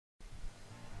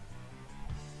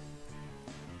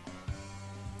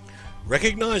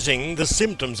Recognizing the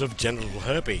symptoms of genital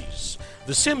herpes.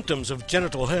 The symptoms of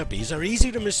genital herpes are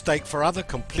easy to mistake for other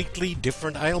completely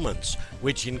different ailments,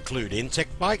 which include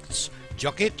insect bites,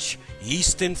 jock itch,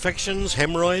 yeast infections,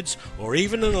 hemorrhoids, or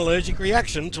even an allergic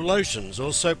reaction to lotions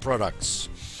or soap products.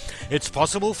 It's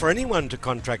possible for anyone to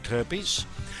contract herpes.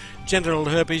 Genital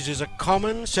herpes is a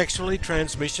common sexually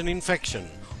transmitted infection,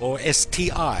 or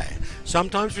STI,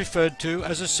 sometimes referred to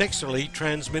as a sexually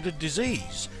transmitted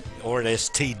disease, or an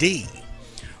STD.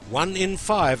 1 in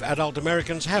 5 adult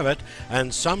Americans have it,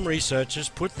 and some researchers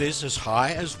put this as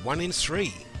high as 1 in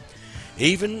 3.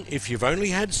 Even if you've only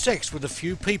had sex with a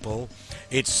few people,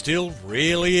 it's still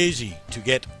really easy to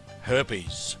get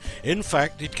herpes. In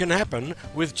fact, it can happen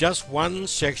with just one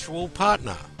sexual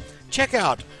partner. Check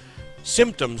out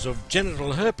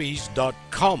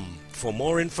symptomsofgenitalherpes.com for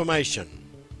more information.